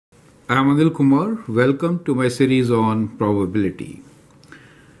I'm Anil Kumar. Welcome to my series on probability.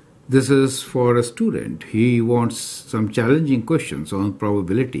 This is for a student. He wants some challenging questions on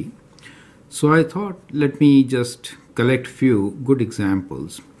probability. So I thought let me just collect few good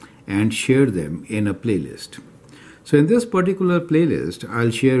examples and share them in a playlist. So in this particular playlist,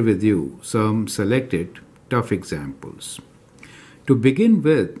 I'll share with you some selected tough examples. To begin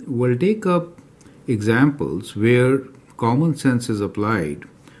with, we'll take up examples where common sense is applied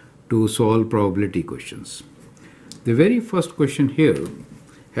to solve probability questions. The very first question here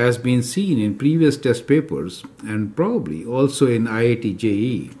has been seen in previous test papers and probably also in IIT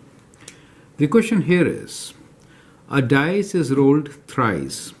JEE. The question here is, a dice is rolled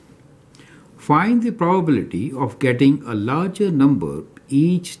thrice. Find the probability of getting a larger number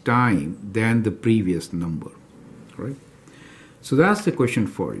each time than the previous number. Right? So that's the question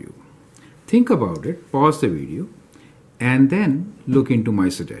for you. Think about it, pause the video, and then look into my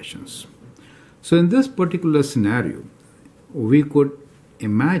suggestions. So in this particular scenario, we could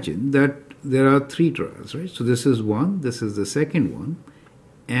imagine that there are three trials, right? So this is one, this is the second one,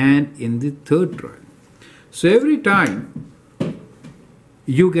 and in the third trial. So every time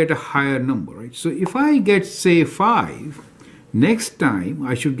you get a higher number, right? So if I get, say, 5, next time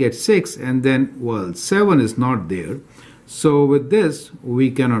I should get 6, and then, well, 7 is not there. So with this, we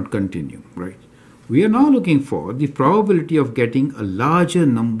cannot continue, right? We are now looking for the probability of getting a larger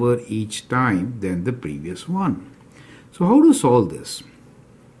number each time than the previous one. So how to solve this?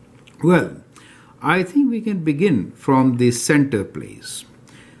 Well, I think we can begin from the center place.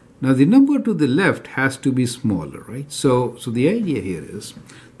 Now the number to the left has to be smaller, right? So the idea here is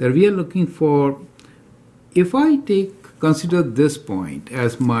that we are looking for, if I consider this point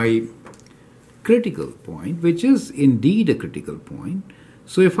as my critical point, which is indeed a critical point.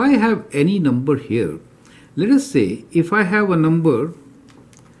 So if I have any number here, let us say if I have a number,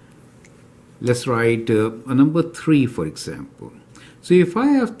 let's write a number 3 for example. So if I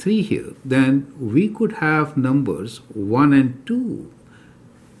have 3 here, then we could have numbers 1 and 2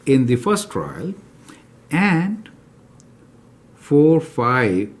 in the first trial and 4,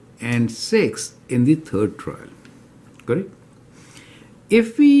 5 and 6 in the third trial. Correct?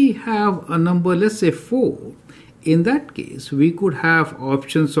 If we have a number, let's say 4, in that case, we could have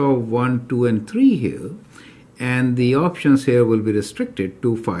options of 1, 2 and 3 here, and the options here will be restricted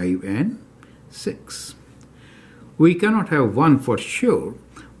to 5 and 6. We cannot have 1 for sure,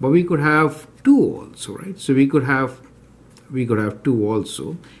 but we could have 2 also, right? So we could have 2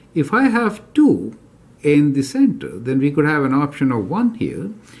 also. If I have 2 in the center, then we could have an option of 1 here,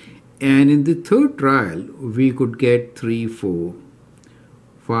 and in the third trial, we could get 3, 4,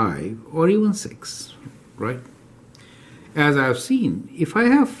 5 or even 6, right? As I have seen, if I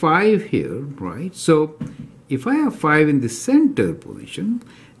have 5 here, right, so if I have 5 in the center position,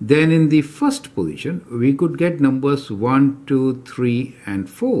 then in the first position we could get numbers 1, 2, 3 and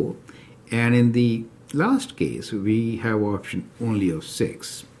 4, and in the last case we have option only of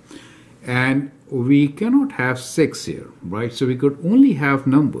 6, and we cannot have 6 here, right? So we could only have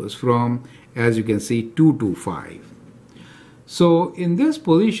numbers from, as you can see, 2 to 5. So in this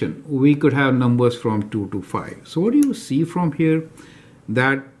position, we could have numbers from 2 to 5. So what do you see from here?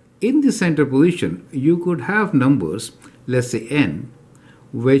 That in the center position, you could have numbers, let's say n,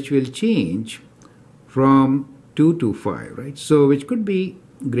 which will change from 2 to 5, right? So which could be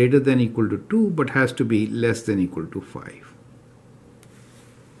greater than equal to 2, but has to be less than equal to 5.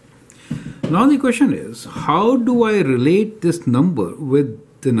 Now the question is, how do I relate this number with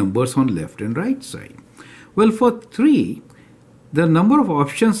the numbers on left and right side? Well, for 3, the number of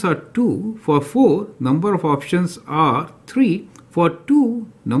options are 2. For 4, number of options are 3. For 2,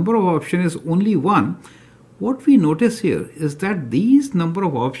 number of options is only 1. What we notice here is that these number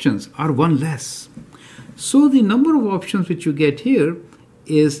of options are 1 less. So the number of options which you get here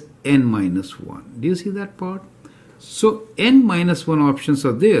is n minus 1. Do you see that part? So n minus 1 options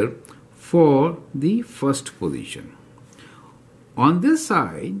are there for the first position. On this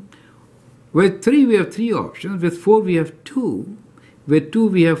side, with 3 we have 3 options, with 4 we have 2, with 2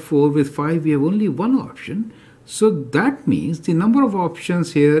 we have 4, with 5 we have only 1 option. So that means the number of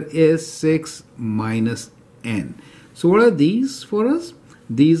options here is 6 minus n. So what are these for us?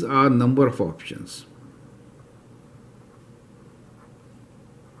 These are number of options.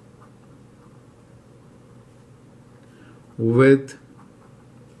 With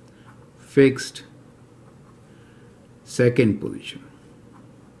fixed second position.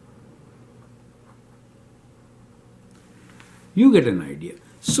 You get an idea.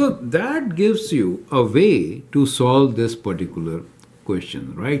 So that gives you a way to solve this particular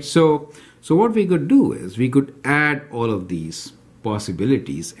question, right? So what we could do is we could add all of these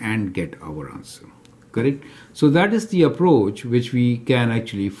possibilities and get our answer. Correct? So that is the approach which we can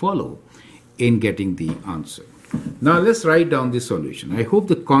actually follow in getting the answer. Now let's write down the solution. I hope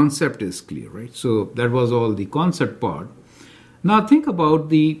the concept is clear, right? So that was all the concept part. Now think about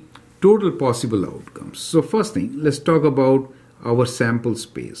the total possible outcomes. So first thing, let's talk about our sample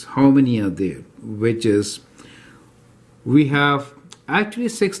space. How many are there? Which is, we have actually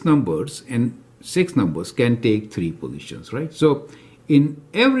 6 numbers, and 6 numbers can take 3 positions, right? So in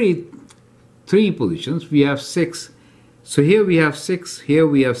every 3 positions we have 6. So here we have 6, here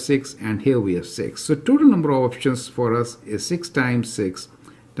we have 6, and here we have 6. So total number of options for us is 6 times 6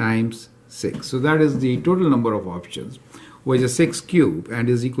 times 6. So that is the total number of options, which is 6 cubed and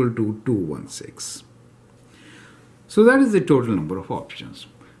is equal to 216. So that is the total number of options.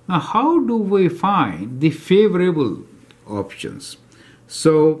 Now how do we find the favorable options?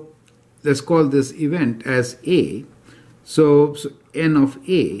 So let's call this event as A. So n of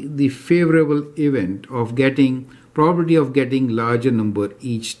A, the favorable event of getting, probability of getting larger number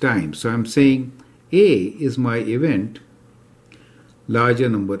each time. So I'm saying A is my event, larger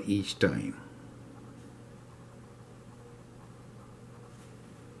number each time.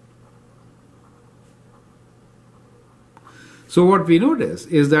 So what we notice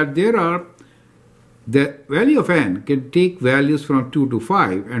is that the value of n can take values from 2 to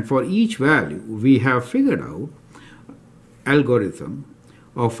 5, and for each value we have figured out algorithm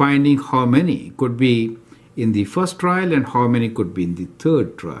of finding how many could be in the first trial and how many could be in the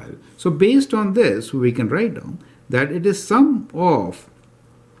third trial. So based on this, we can write down that it is sum of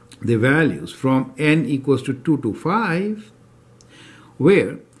the values from n equals to 2 to 5,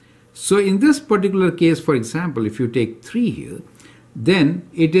 where, so in this particular case, for example, if you take 3 here, then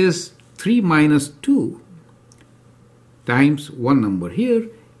it is 3 minus 2 times one number here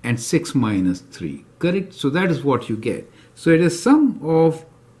and 6 minus 3, correct? So that is what you get. So it is sum of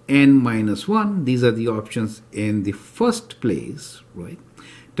n minus 1, these are the options in the first place, right?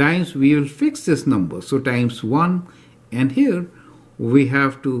 Times, we will fix this number, so times 1, and here we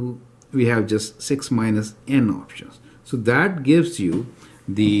have just 6 minus n options. So that gives you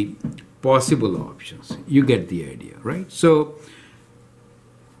the possible options. You get the idea, right? So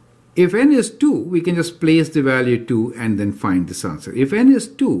if n is 2, we can just place the value 2 and then find this answer. If n is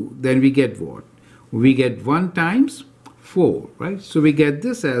 2, then we get what? We get 1 times 4, right? So we get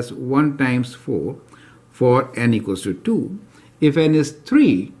this as 1 times 4 for n equals to 2. If n is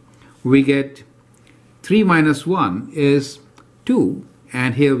 3, we get 3 minus 1 is 2,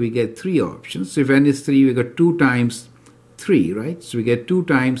 and here we get 3 options. So if n is 3, we got 2 times 3, right? So we get 2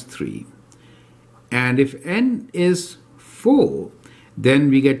 times 3. And if n is 4,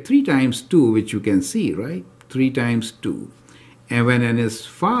 then we get 3 times 2, which you can see, right? 3 times 2. And when n is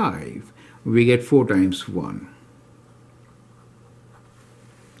 5, we get 4 times 1.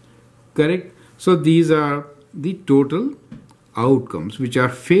 Correct? So these are the total outcomes, which are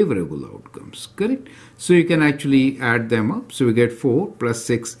favorable outcomes. Correct? So you can actually add them up. So we get 4 plus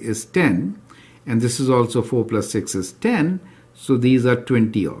 6 is 10. And this is also 4 plus 6 is 10. So these are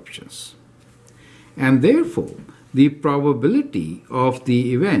 20 options. And therefore, the probability of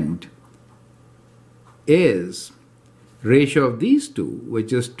the event is ratio of these two,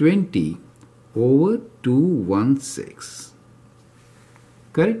 which is 20 over 216.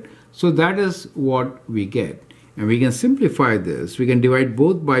 Correct? So that is what we get. And we can simplify this. We can divide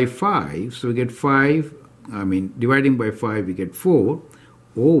both by 5. So we get 5, dividing by 5, we get 4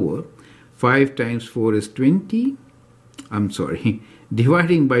 over 5 times 4 is 20.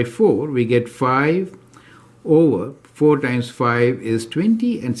 Dividing by 4, we get 5 over 4 times 5 is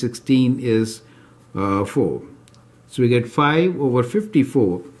 20, and 16 is 4. So we get 5 over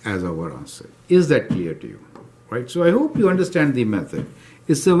 54 as our answer. Is that clear to you? Right? So I hope you understand the method.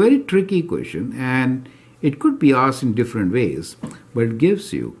 It's a very tricky question, and it could be asked in different ways, but it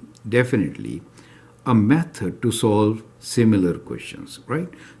gives you definitely a method to solve similar questions, right?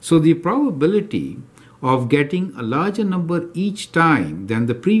 So the probability of getting a larger number each time than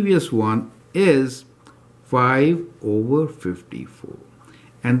the previous one is 5 over 54.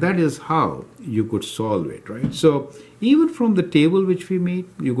 And that is how you could solve it, right? So even from the table which we made,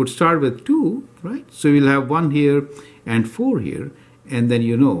 you could start with 2, right? So you'll have 1 here and 4 here, and then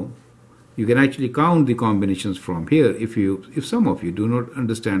you can actually count the combinations from here if some of you do not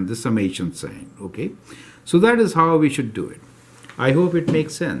understand the summation sign, okay? So that is how we should do it. I hope it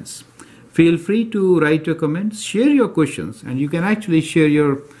makes sense. Feel free to write your comments, share your questions, and you can actually share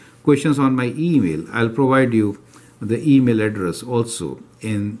your questions on my email. I'll provide you the email address also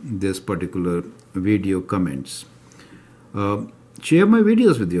in this particular video comments. Share my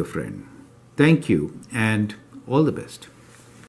videos with your friend. Thank you and all the best.